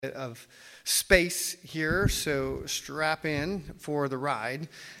Of space here, so strap in for the ride.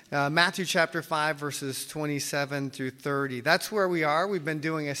 Matthew chapter 5, verses 27 through 30. That's where we are. We've been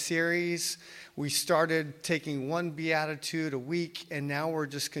doing a series. We started taking one beatitude a week, and now we're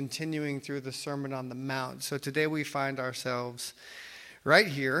just continuing through the Sermon on the Mount. So today we find ourselves right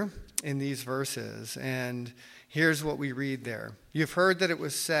here in these verses, and here's what we read there. You've heard that it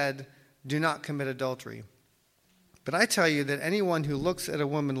was said, "Do not commit adultery." But I tell you that anyone who looks at a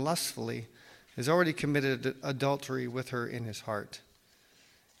woman lustfully has already committed adultery with her in his heart.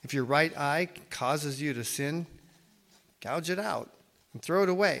 If your right eye causes you to sin, gouge it out and throw it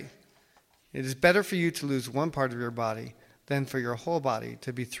away. It is better for you to lose one part of your body than for your whole body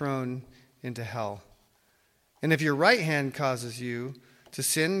to be thrown into hell. And if your right hand causes you to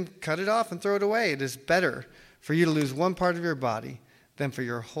sin, cut it off and throw it away. It is better for you to lose one part of your body than for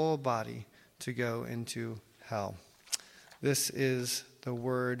your whole body to go into hell. This is the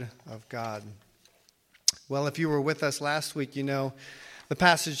word of God. Well, if you were with us last week, you know the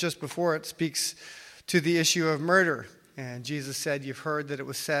passage just before it speaks to the issue of murder. And Jesus said, you've heard that it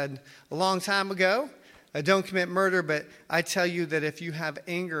was said a long time ago, don't commit murder, but I tell you that if you have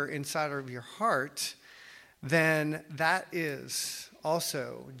anger inside of your heart, then that is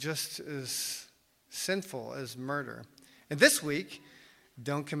also just as sinful as murder. And this week,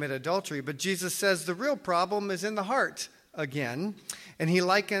 don't commit adultery, but Jesus says the real problem is in the heart again, and he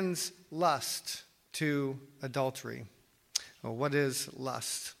likens lust to adultery. Well, what is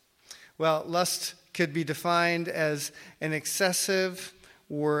lust? Well, lust could be defined as an excessive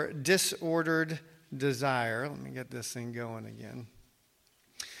or disordered desire. Let me get this thing going again.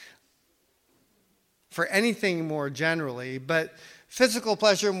 For anything more generally, but physical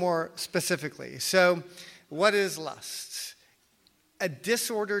pleasure more specifically. So, what is lust? A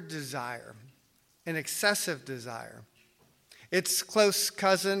disordered desire, an excessive desire. Its close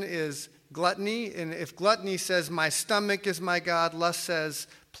cousin is gluttony, and if gluttony says, my stomach is my God, lust says,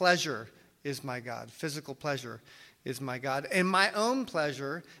 pleasure is my God, physical pleasure is my God, and my own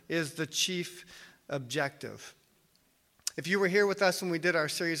pleasure is the chief objective. If you were here with us when we did our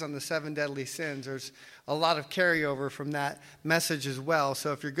series on the 7 deadly sins, there's a lot of carryover from that message as well,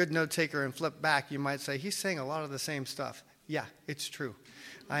 so if you're a good note taker and flip back, you might say, he's saying a lot of the same stuff. Yeah, it's true.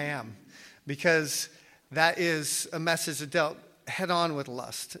 I am. Because that is a message that dealt head on with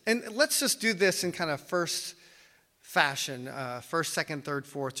lust. And let's just do this in kind of first fashion, first, second, third,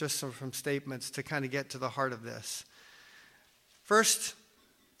 fourth, just from statements to kind of get to the heart of this. First,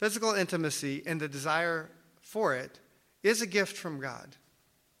 physical intimacy and the desire for it is a gift from God.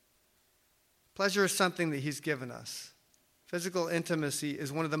 Pleasure is something that he's given us. Physical intimacy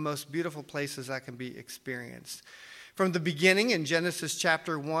is one of the most beautiful places that can be experienced. From the beginning in Genesis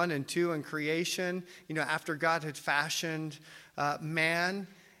chapter 1 and 2 in creation, after God had fashioned man,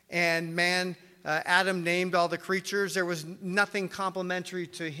 and Adam named all the creatures, there was nothing complementary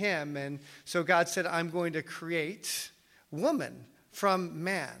to him. And so God said, I'm going to create woman from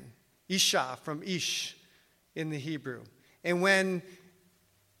man, Isha from Ish in the Hebrew. And when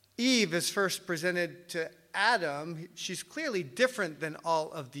Eve is first presented to Adam, she's clearly different than all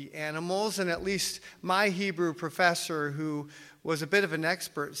of the animals, and at least my Hebrew professor, who was a bit of an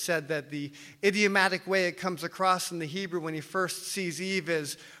expert, said that the idiomatic way it comes across in the Hebrew when he first sees Eve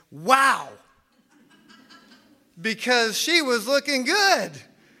is, wow! Because she was looking good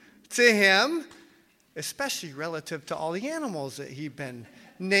to him, especially relative to all the animals that he'd been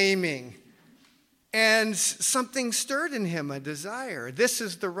naming. And something stirred in him, a desire. This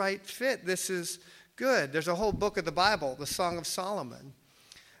is the right fit. This is good. There's a whole book of the Bible, the Song of Solomon,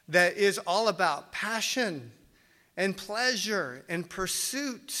 that is all about passion and pleasure and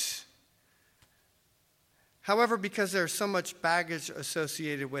pursuit. However, because there's so much baggage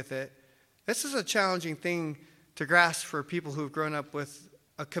associated with it, this is a challenging thing to grasp for people who've grown up with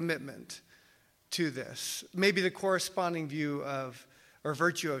a commitment to this. Maybe the corresponding view of or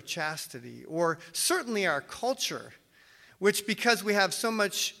virtue of chastity, or certainly our culture, which because we have so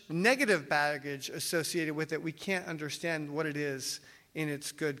much negative baggage associated with it, we can't understand what it is in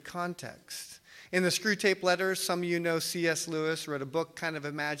its good context. In the Screwtape Letters, some of you know C.S. Lewis wrote a book kind of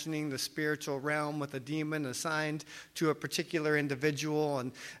imagining the spiritual realm with a demon assigned to a particular individual,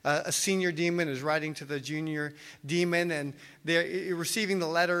 and a senior demon is writing to the junior demon, and they're receiving the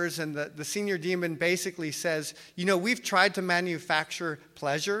letters, and the senior demon basically says, we've tried to manufacture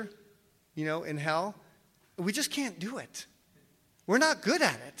pleasure, in hell. We just can't do it. We're not good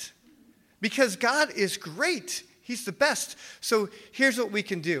at it because God is great. He's the best. So here's what we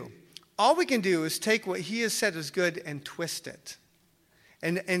can do. All we can do is take what he has said is good and twist it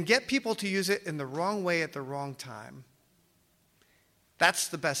and get people to use it in the wrong way at the wrong time. That's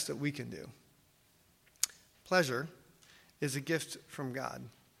the best that we can do. Pleasure is a gift from God.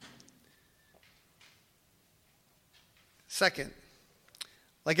 Second,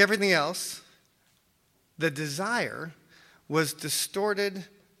 like everything else, the desire was distorted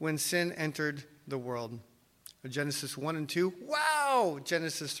when sin entered the world. Genesis 1 and 2, wow!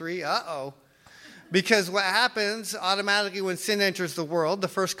 Genesis 3, uh-oh. Because what happens automatically when sin enters the world, the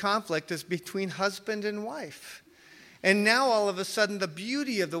first conflict is between husband and wife. And now all of a sudden the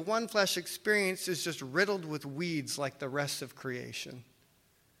beauty of the one flesh experience is just riddled with weeds like the rest of creation.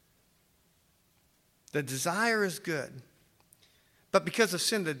 The desire is good, but because of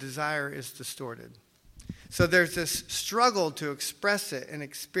sin, the desire is distorted. So there's this struggle to express it and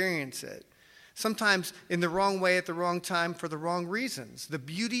experience it. Sometimes in the wrong way at the wrong time for the wrong reasons. The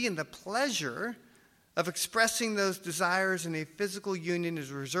beauty and the pleasure of expressing those desires in a physical union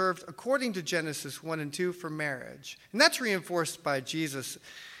is reserved, according to Genesis 1 and 2, for marriage. And that's reinforced by Jesus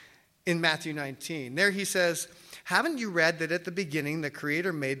in Matthew 19. There he says, "Haven't you read that at the beginning the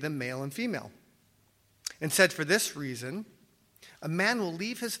Creator made them male and female? And said, for this reason, a man will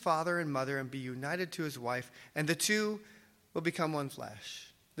leave his father and mother and be united to his wife, and the two will become one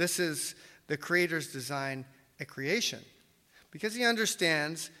flesh." This is the Creator's design at creation, because he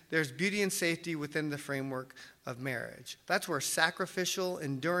understands there's beauty and safety within the framework of marriage. That's where sacrificial,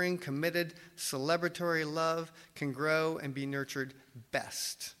 enduring, committed, celebratory love can grow and be nurtured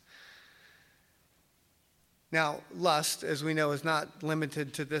best. Now, lust, as we know, is not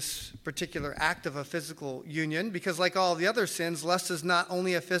limited to this particular act of a physical union, because like all the other sins, lust is not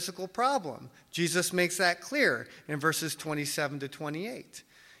only a physical problem. Jesus makes that clear in verses 27 to 28.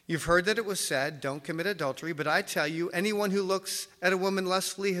 "You've heard that it was said, 'Don't commit adultery,' but I tell you, anyone who looks at a woman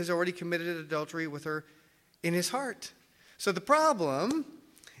lustfully has already committed adultery with her in his heart." So the problem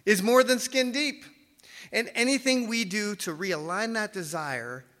is more than skin deep. And anything we do to realign that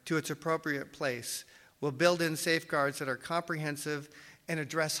desire to its appropriate place will build in safeguards that are comprehensive and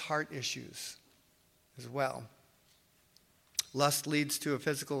address heart issues as well. Lust leads to a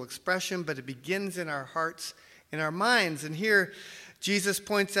physical expression, but it begins in our hearts, in our minds. And here, Jesus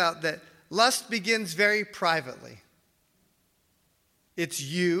points out that lust begins very privately. It's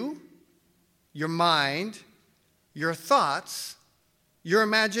you, your mind, your thoughts, your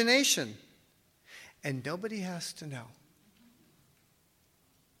imagination. And nobody has to know.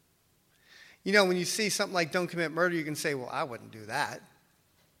 You know, when you see something like "don't commit murder," you can say, "Well, I wouldn't do that."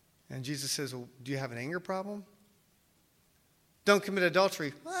 And Jesus says, "Well, do you have an anger problem?" "Don't commit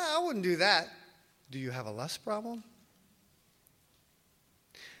adultery." "Well, I wouldn't do that." "Do you have a lust problem?"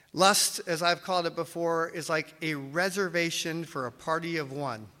 Lust, as I've called it before, is like a reservation for a party of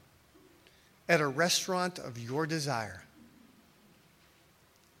one at a restaurant of your desire.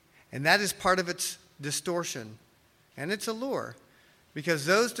 And that is part of its distortion and its allure, because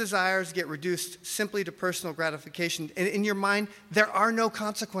those desires get reduced simply to personal gratification. And in your mind, there are no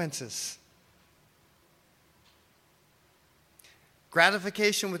consequences.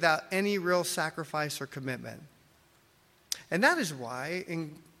 Gratification without any real sacrifice or commitment. And that is why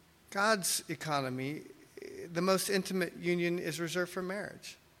in God's economy, the most intimate union is reserved for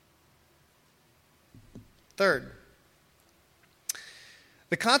marriage. Third,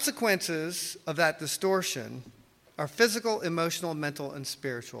 the consequences of that distortion are physical, emotional, mental, and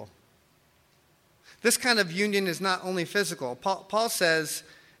spiritual. This kind of union is not only physical. Paul says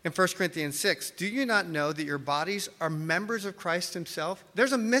in 1 Corinthians 6, "Do you not know that your bodies are members of Christ himself?"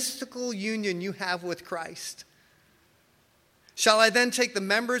 There's a mystical union you have with Christ. "Shall I then take the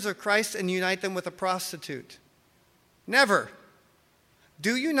members of Christ and unite them with a prostitute? Never.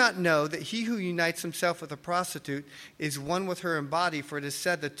 Do you not know that he who unites himself with a prostitute is one with her in body? For it is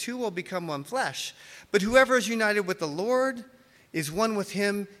said, the two will become one flesh. But whoever is united with the Lord is one with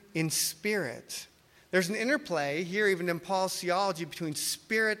him in spirit." There's an interplay here, even in Paul's theology, between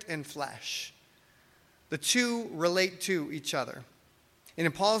spirit and flesh. The two relate to each other. And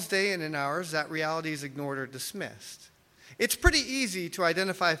in Paul's day and in ours, that reality is ignored or dismissed. It's pretty easy to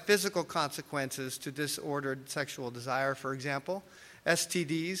identify physical consequences to disordered sexual desire, for example,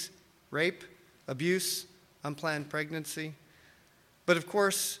 STDs, rape, abuse, unplanned pregnancy. But of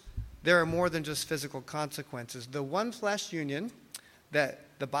course, there are more than just physical consequences. The one flesh union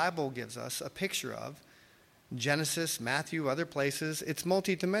that the Bible gives us a picture of, Genesis, Matthew, other places, it's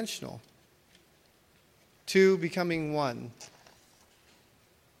multidimensional. Two becoming one.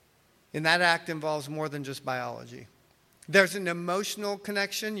 And that act involves more than just biology. There's an emotional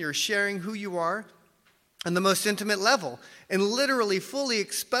connection. You're sharing who you are on the most intimate level and literally fully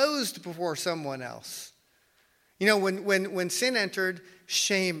exposed before someone else. You know, when sin entered,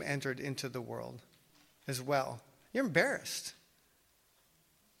 shame entered into the world as well. You're embarrassed.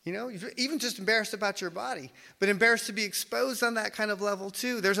 You're even just embarrassed about your body, but embarrassed to be exposed on that kind of level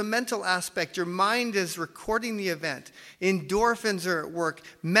too. There's a mental aspect. Your mind is recording the event. Endorphins are at work.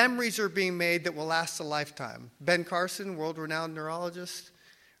 Memories are being made that will last a lifetime. Ben Carson, world-renowned neurologist,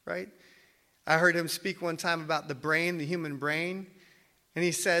 right? I heard him speak one time about the brain, the human brain, and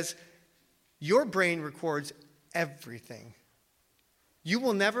he says, your brain records everything. You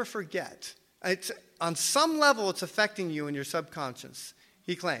will never forget. On some level, it's affecting you in your subconscious,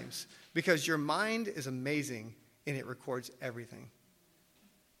 he claims, because your mind is amazing and it records everything.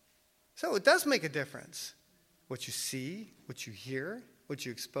 So it does make a difference. What you see, what you hear, what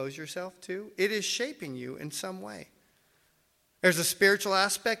you expose yourself to, it is shaping you in some way. There's a spiritual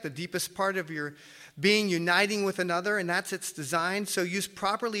aspect, the deepest part of your being uniting with another, and that's its design. So used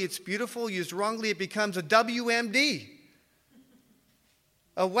properly, it's beautiful. Used wrongly, it becomes a WMD,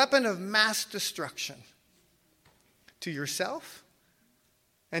 a weapon of mass destruction to yourself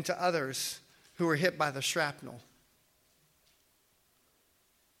and to others who are hit by the shrapnel.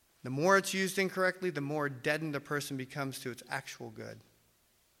 The more it's used incorrectly, the more deadened a person becomes to its actual good.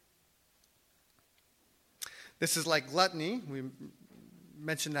 This is like gluttony, we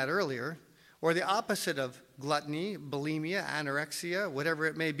mentioned that earlier, or the opposite of gluttony, bulimia, anorexia, whatever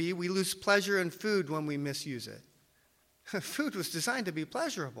it may be. We lose pleasure in food when we misuse it. Food was designed to be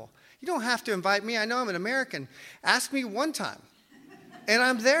pleasurable. You don't have to invite me. I know I'm an American. Ask me one time, and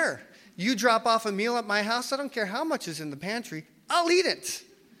I'm there. You drop off a meal at my house, I don't care how much is in the pantry, I'll eat it.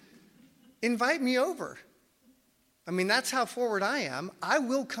 Invite me over. I mean, that's how forward I am. I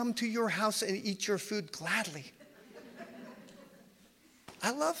will come to your house and eat your food gladly. I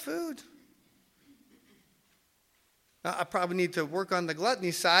love food. Now, I probably need to work on the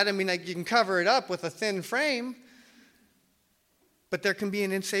gluttony side. I mean, you can cover it up with a thin frame, but there can be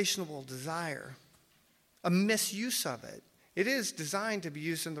an insatiable desire, a misuse of it. It is designed to be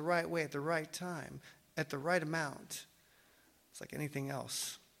used in the right way, at the right time, at the right amount. It's like anything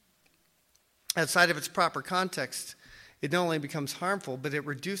else. Outside of its proper context, it not only becomes harmful, but it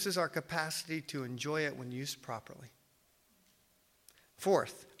reduces our capacity to enjoy it when used properly.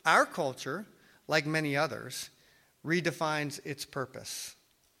 Fourth, our culture, like many others, redefines its purpose.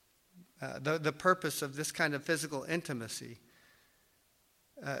 The purpose of this kind of physical intimacy.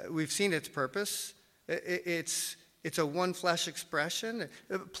 We've seen its purpose. It's a one-flesh expression,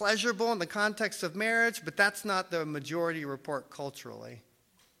 pleasurable in the context of marriage, but that's not the majority report culturally.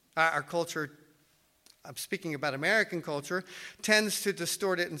 Our culture, I'm speaking about American culture, tends to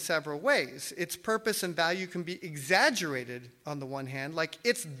distort it in several ways. Its purpose and value can be exaggerated on the one hand, like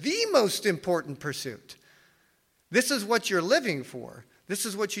it's the most important pursuit. This is what you're living for. This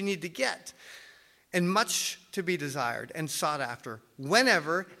is what you need to get. And much to be desired and sought after,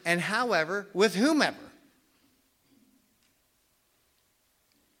 whenever and however, with whomever.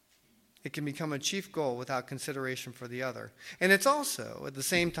 It can become a chief goal without consideration for the other. And it's also, at the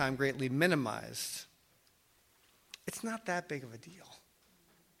same time, greatly minimized. It's not that big of a deal.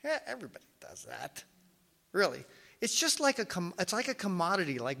 Yeah, everybody does that. Really. It's just like a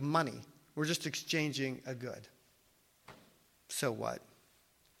commodity, like money. We're just exchanging a good. So what?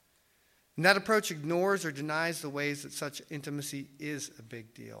 And that approach ignores or denies the ways that such intimacy is a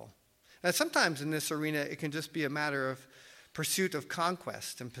big deal. Now, sometimes in this arena, it can just be a matter of pursuit of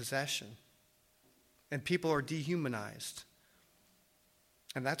conquest and possession. And people are dehumanized.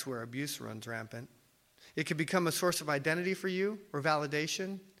 And that's where abuse runs rampant. It can become a source of identity for you or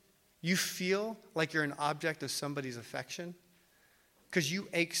validation. You feel like you're an object of somebody's affection because you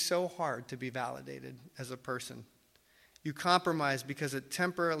ache so hard to be validated as a person. You compromise because it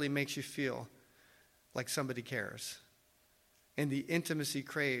temporarily makes you feel like somebody cares. And the intimacy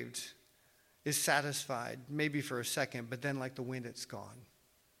craved is satisfied, maybe for a second, but then like the wind, it's gone.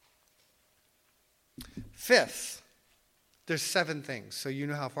 Fifth, there's 7 things, so you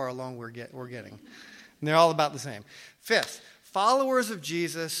know how far along we're getting. And they're all about the same. Fifth, followers of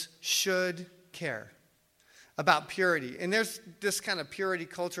Jesus should care about purity. And there's this kind of purity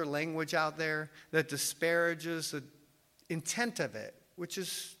culture language out there that disparages the intent of it, which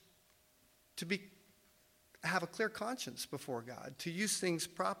is to have a clear conscience before God, to use things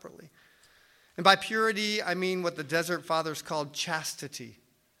properly. And by purity, I mean what the Desert Fathers called chastity.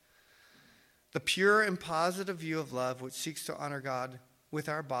 The pure and positive view of love which seeks to honor God with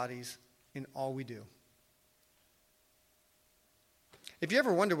our bodies in all we do. If you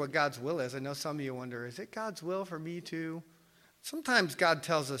ever wonder what God's will is, I know some of you wonder, is it God's will for me to? Sometimes God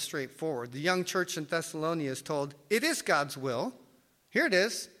tells us straightforward. The young church in Thessalonica is told, it is God's will. Here it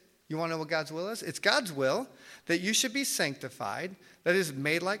is. You want to know what God's will is? It's God's will that you should be sanctified, that is,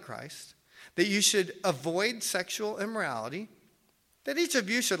 made like Christ, that you should avoid sexual immorality, that each of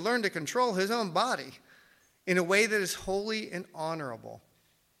you should learn to control his own body in a way that is holy and honorable,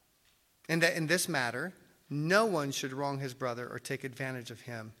 and that in this matter, no one should wrong his brother or take advantage of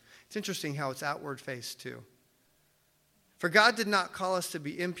him. It's interesting how it's outward faced too. For God did not call us to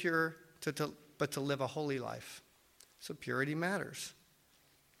be impure, but to live a holy life. So purity matters.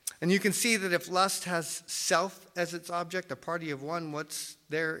 And you can see that if lust has self as its object, a party of one, what's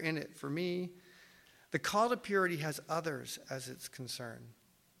there in it for me? The call to purity has others as its concern.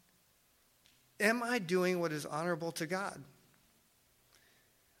 Am I doing what is honorable to God?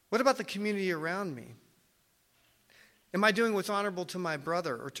 What about the community around me? Am I doing what's honorable to my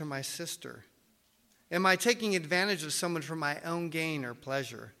brother or to my sister? Am I taking advantage of someone for my own gain or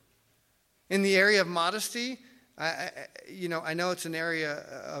pleasure? In the area of modesty, I know it's an area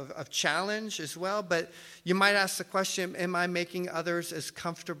of challenge as well, but you might ask the question, am I making others as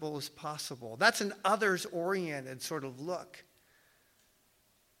comfortable as possible? That's an others-oriented sort of look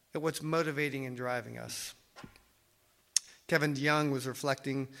at what's motivating and driving us. Kevin DeYoung was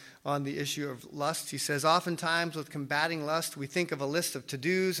reflecting on the issue of lust. He says, oftentimes with combating lust, we think of a list of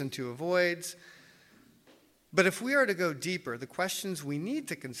to-dos and to-avoids. But if we are to go deeper, the questions we need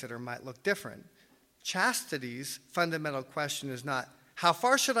to consider might look different. Chastity's fundamental question is not, how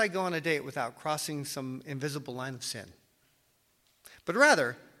far should I go on a date without crossing some invisible line of sin? But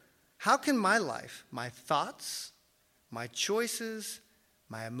rather, how can my life, my thoughts, my choices,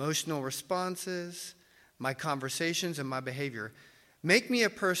 my emotional responses, my conversations, and my behavior make me a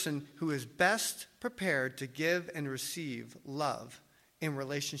person who is best prepared to give and receive love in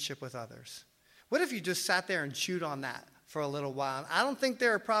relationship with others? What if you just sat there and chewed on that for a little while? I don't think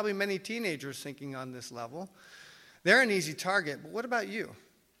there are probably many teenagers thinking on this level. They're an easy target, but what about you?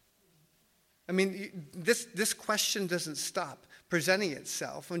 I mean, this question doesn't stop presenting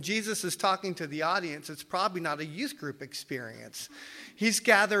itself. When Jesus is talking to the audience, it's probably not a youth group experience. He's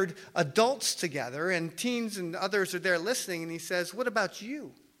gathered adults together, and teens and others are there listening, and he says, what about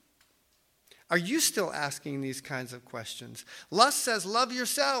you? Are you still asking these kinds of questions? Lust says, love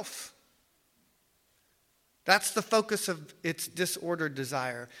yourself. That's the focus of its disordered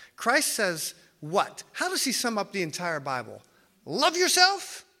desire. Christ says what? How does he sum up the entire Bible? Love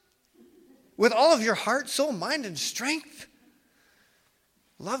yourself with all of your heart, soul, mind, and strength.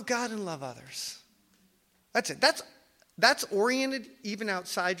 Love God and love others. That's it. That's oriented even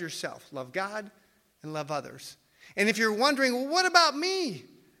outside yourself. Love God and love others. And if you're wondering, well, what about me?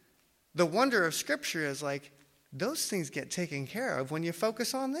 The wonder of Scripture is like, those things get taken care of when you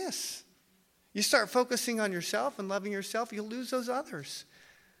focus on this. You start focusing on yourself and loving yourself, you'll lose those others.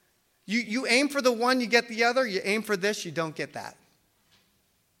 You aim for the one, you get the other. You aim for this, you don't get that.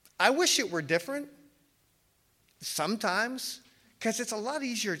 I wish it were different sometimes, because it's a lot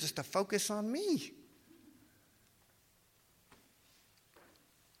easier just to focus on me.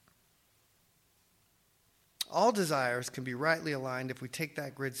 All desires can be rightly aligned if we take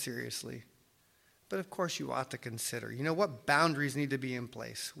that grid seriously. But of course you ought to consider, what boundaries need to be in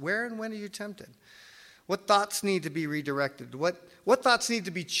place? Where and when are you tempted? What thoughts need to be redirected? What thoughts need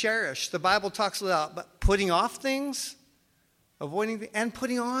to be cherished? The Bible talks about putting off things, avoiding and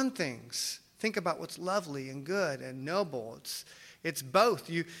putting on things. Think about what's lovely and good and noble. It's both.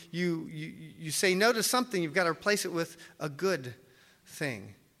 You say no to something, you've got to replace it with a good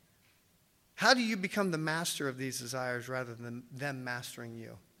thing. How do you become the master of these desires rather than them mastering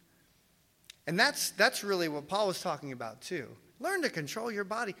you? And that's really what Paul was talking about too. Learn to control your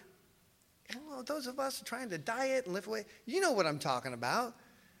body. Those of us trying to diet and lift weight, you know what I'm talking about.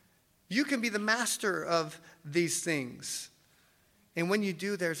 You can be the master of these things. And when you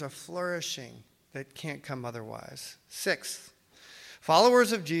do, there's a flourishing that can't come otherwise. Sixth,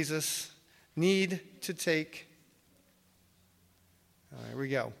 followers of Jesus need to take, here we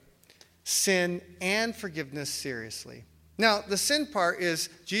go, sin and forgiveness seriously. Now, the sin part is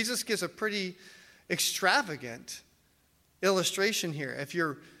Jesus gives a pretty extravagant illustration here. If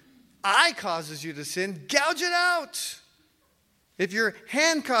your eye causes you to sin, gouge it out. If your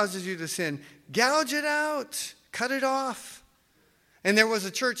hand causes you to sin, gouge it out. Cut it off. And there was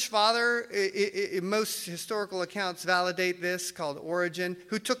a church father, most historical accounts validate this, called Origen,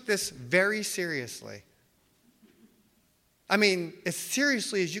 who took this very seriously. I mean, as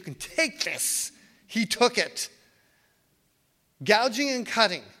seriously as you can take this, he took it. Gouging and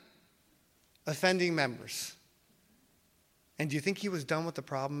cutting offending members. And do you think he was done with the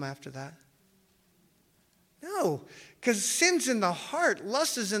problem after that? No, because sin's in the heart.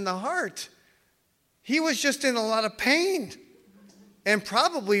 Lust is in the heart. He was just in a lot of pain and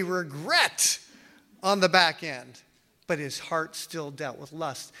probably regret on the back end. But his heart still dealt with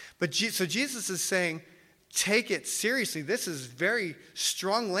lust. So Jesus is saying, take it seriously. This is very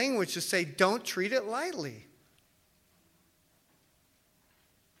strong language to say, don't treat it lightly.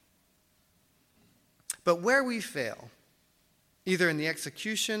 But where we fail, either in the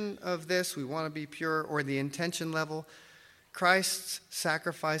execution of this, we want to be pure, or the intention level, Christ's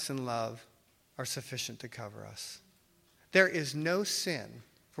sacrifice and love are sufficient to cover us. There is no sin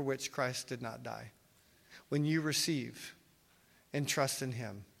for which Christ did not die when you receive and trust in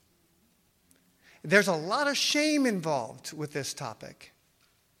him. There's a lot of shame involved with this topic.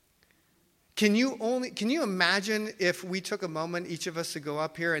 Can you imagine if we took a moment, each of us, to go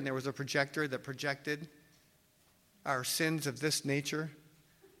up here and there was a projector that projected our sins of this nature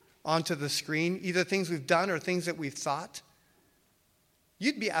onto the screen, either things we've done or things that we've thought?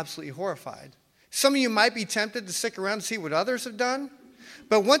 You'd be absolutely horrified. Some of you might be tempted to stick around and see what others have done,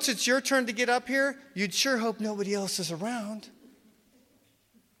 but once it's your turn to get up here, you'd sure hope nobody else is around.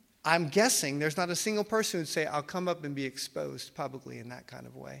 I'm guessing there's not a single person who'd say, I'll come up and be exposed publicly in that kind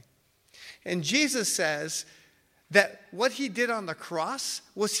of way. And Jesus says that what he did on the cross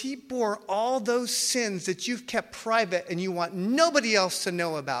was he bore all those sins that you've kept private and you want nobody else to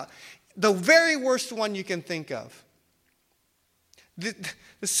know about. The very worst one you can think of.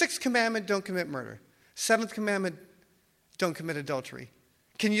 The sixth commandment, don't commit murder. Seventh commandment, don't commit adultery.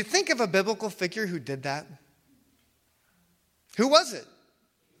 Can you think of a biblical figure who did that? Who was it?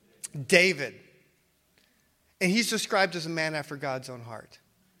 David. And he's described as a man after God's own heart,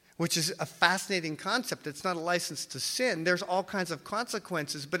 which is a fascinating concept. It's not a license to sin. There's all kinds of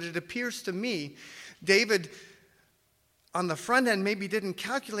consequences, but it appears to me David, on the front end, maybe didn't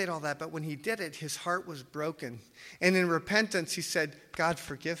calculate all that, but when he did it, his heart was broken. And in repentance, he said, God,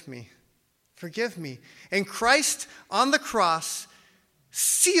 forgive me. Forgive me. And Christ on the cross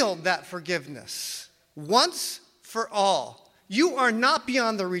sealed that forgiveness once for all. You are not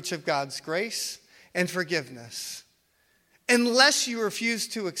beyond the reach of God's grace and forgiveness unless you refuse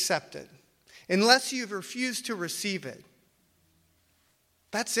to accept it, unless you refuse to receive it.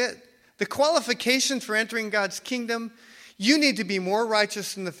 That's it. The qualifications for entering God's kingdom, you need to be more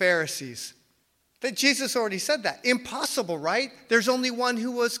righteous than the Pharisees. That Jesus already said that. Impossible, right? There's only one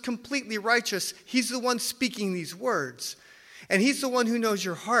who was completely righteous. He's the one speaking these words. And he's the one who knows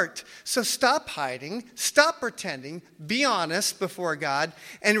your heart. So stop hiding, stop pretending, be honest before God,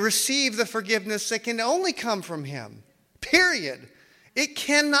 and receive the forgiveness that can only come from him. Period. It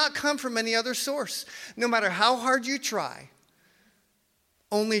cannot come from any other source. No matter how hard you try,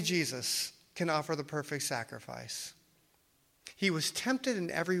 only Jesus can offer the perfect sacrifice. He was tempted in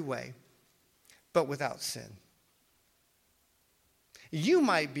every way, but without sin. You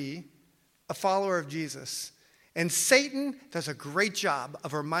might be a follower of Jesus, and Satan does a great job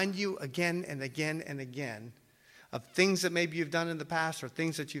of reminding you again and again and again of things that maybe you've done in the past or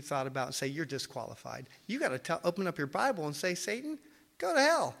things that you've thought about and say you're disqualified. You got to open up your Bible and say, Satan, go to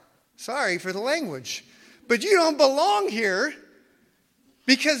hell. Sorry for the language, but you don't belong here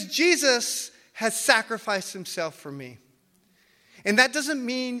because Jesus has sacrificed himself for me. And that doesn't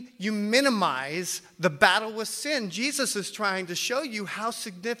mean you minimize the battle with sin. Jesus is trying to show you how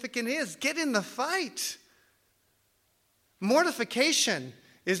significant it is. Get in the fight. Mortification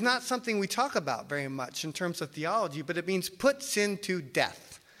is not something we talk about very much in terms of theology, but it means put sin to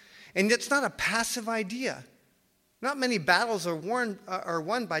death. And it's not a passive idea. Not many battles are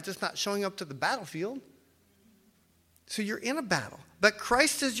won by just not showing up to the battlefield. So you're in a battle. But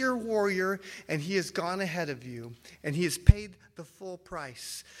Christ is your warrior, and he has gone ahead of you, and he has paid the full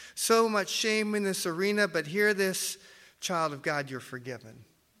price. So much shame in this arena, but hear this, child of God, you're forgiven.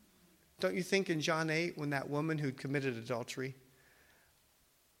 Don't you think in John 8, when that woman who'd committed adultery,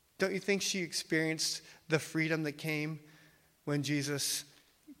 don't you think she experienced the freedom that came when Jesus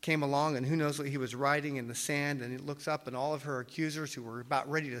came along, and who knows what he was writing in the sand, and he looks up and all of her accusers who were about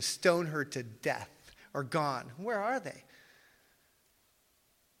ready to stone her to death are gone. Where are they?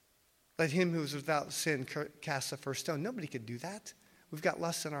 Let him who is without sin cast the first stone. Nobody could do that. We've got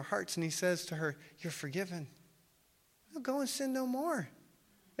lust in our hearts. And he says to her, you're forgiven. Well, go and sin no more.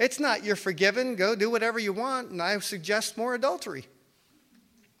 It's not you're forgiven, go do whatever you want, and I suggest more adultery.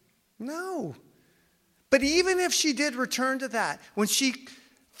 No. But even if she did return to that, when she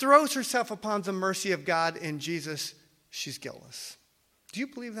throws herself upon the mercy of God in Jesus, she's guiltless. Do you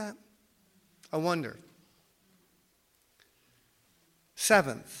believe that? I wonder.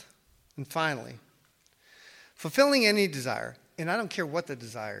 Seventh, and finally, fulfilling any desire, and I don't care what the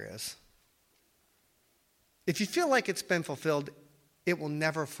desire is. If you feel like it's been fulfilled, it will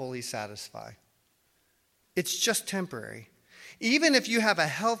never fully satisfy. It's just temporary. Even if you have a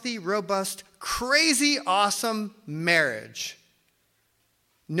healthy, robust, crazy, awesome marriage,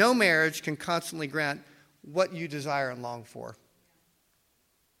 no marriage can constantly grant what you desire and long for.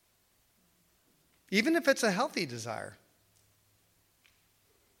 Even if it's a healthy desire.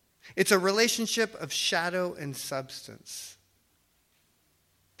 It's a relationship of shadow and substance.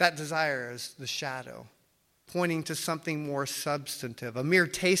 That desire is the shadow, pointing to something more substantive, a mere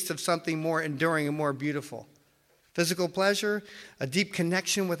taste of something more enduring and more beautiful. Physical pleasure, a deep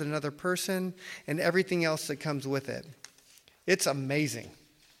connection with another person, and everything else that comes with it. It's amazing,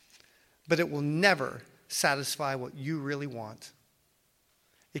 but it will never satisfy what you really want.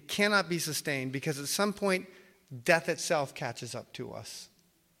 It cannot be sustained because at some point, death itself catches up to us.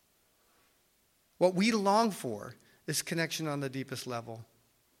 What we long for is connection on the deepest level.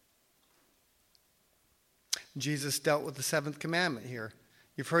 Jesus dealt with the seventh commandment here.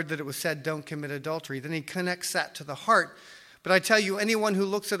 You've heard that it was said, don't commit adultery. Then he connects that to the heart. But I tell you, anyone who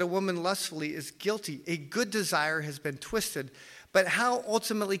looks at a woman lustfully is guilty. A good desire has been twisted. But how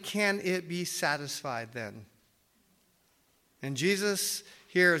ultimately can it be satisfied then? And Jesus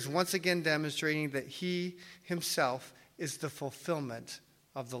here is once again demonstrating that he himself is the fulfillment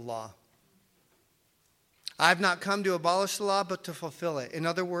of the law. I've not come to abolish the law, but to fulfill it. In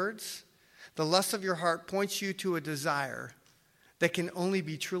other words, the lust of your heart points you to a desire that can only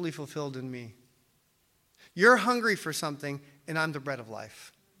be truly fulfilled in me. You're hungry for something, and I'm the bread of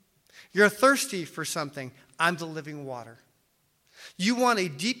life. You're thirsty for something, I'm the living water. You want a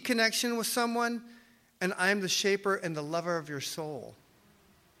deep connection with someone, and I'm the shaper and the lover of your soul,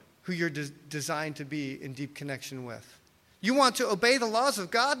 who you're designed to be in deep connection with. You want to obey the laws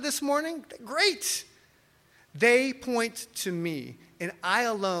of God this morning? Great! They point to me, and I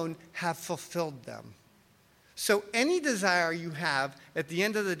alone have fulfilled them. So any desire you have at the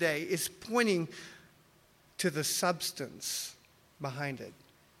end of the day is pointing to the substance behind it,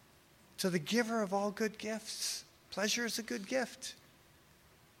 to the giver of all good gifts. Pleasure is a good gift.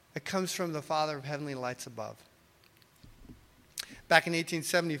 It comes from the Father of heavenly lights above. Back in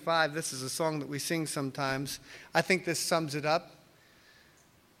 1875, this is a song that we sing sometimes. I think this sums it up.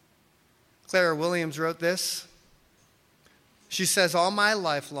 Clara Williams wrote this. She says, all my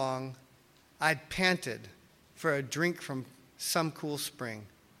life long, I'd panted for a drink from some cool spring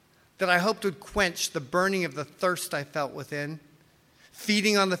that I hoped would quench the burning of the thirst I felt within.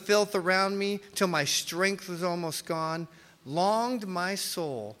 Feeding on the filth around me till my strength was almost gone, longed my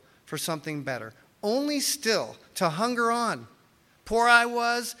soul for something better, only still to hunger on. Poor I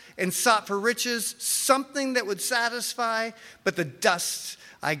was and sought for riches, something that would satisfy, but the dust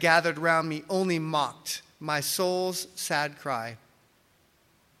I gathered round me only mocked my soul's sad cry.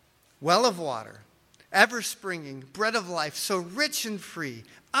 Well of water, ever springing, bread of life, so rich and free,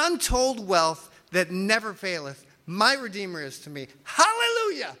 untold wealth that never faileth, my Redeemer is to me.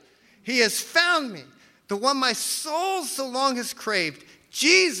 Hallelujah! He has found me, the one my soul so long has craved.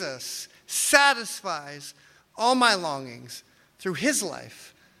 Jesus satisfies all my longings. Through his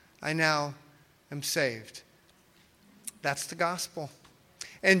life, I now am saved. That's the gospel.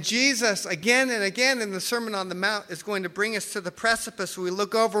 And Jesus, again and again in the Sermon on the Mount, is going to bring us to the precipice where we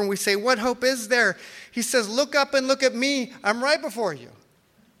look over and we say, what hope is there? He says, look up and look at me. I'm right before you.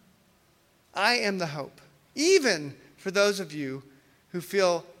 I am the hope, even for those of you who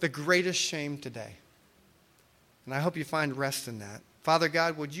feel the greatest shame today. And I hope you find rest in that. Father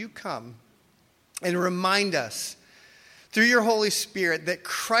God, would you come and remind us through your Holy Spirit that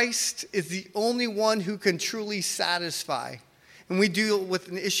Christ is the only one who can truly satisfy. And we deal with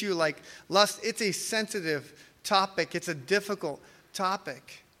an issue like lust. It's a sensitive topic. It's a difficult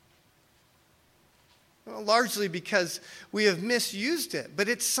topic. Well, largely because we have misused it. But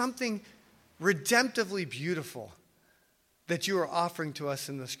it's something redemptively beautiful that you are offering to us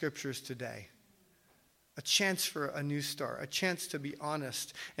in the scriptures today. A chance for a new start. A chance to be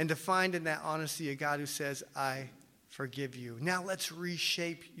honest. And to find in that honesty a God who says, I forgive you. Now let's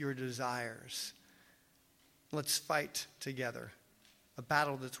reshape your desires. Let's fight together. A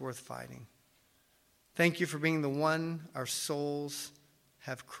battle that's worth fighting. Thank you for being the one our souls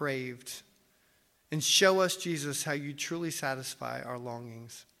have craved. And show us, Jesus, how you truly satisfy our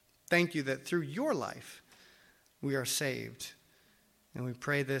longings. Thank you that through your life we are saved. And we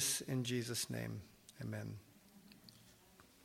pray this in Jesus' name. Amen.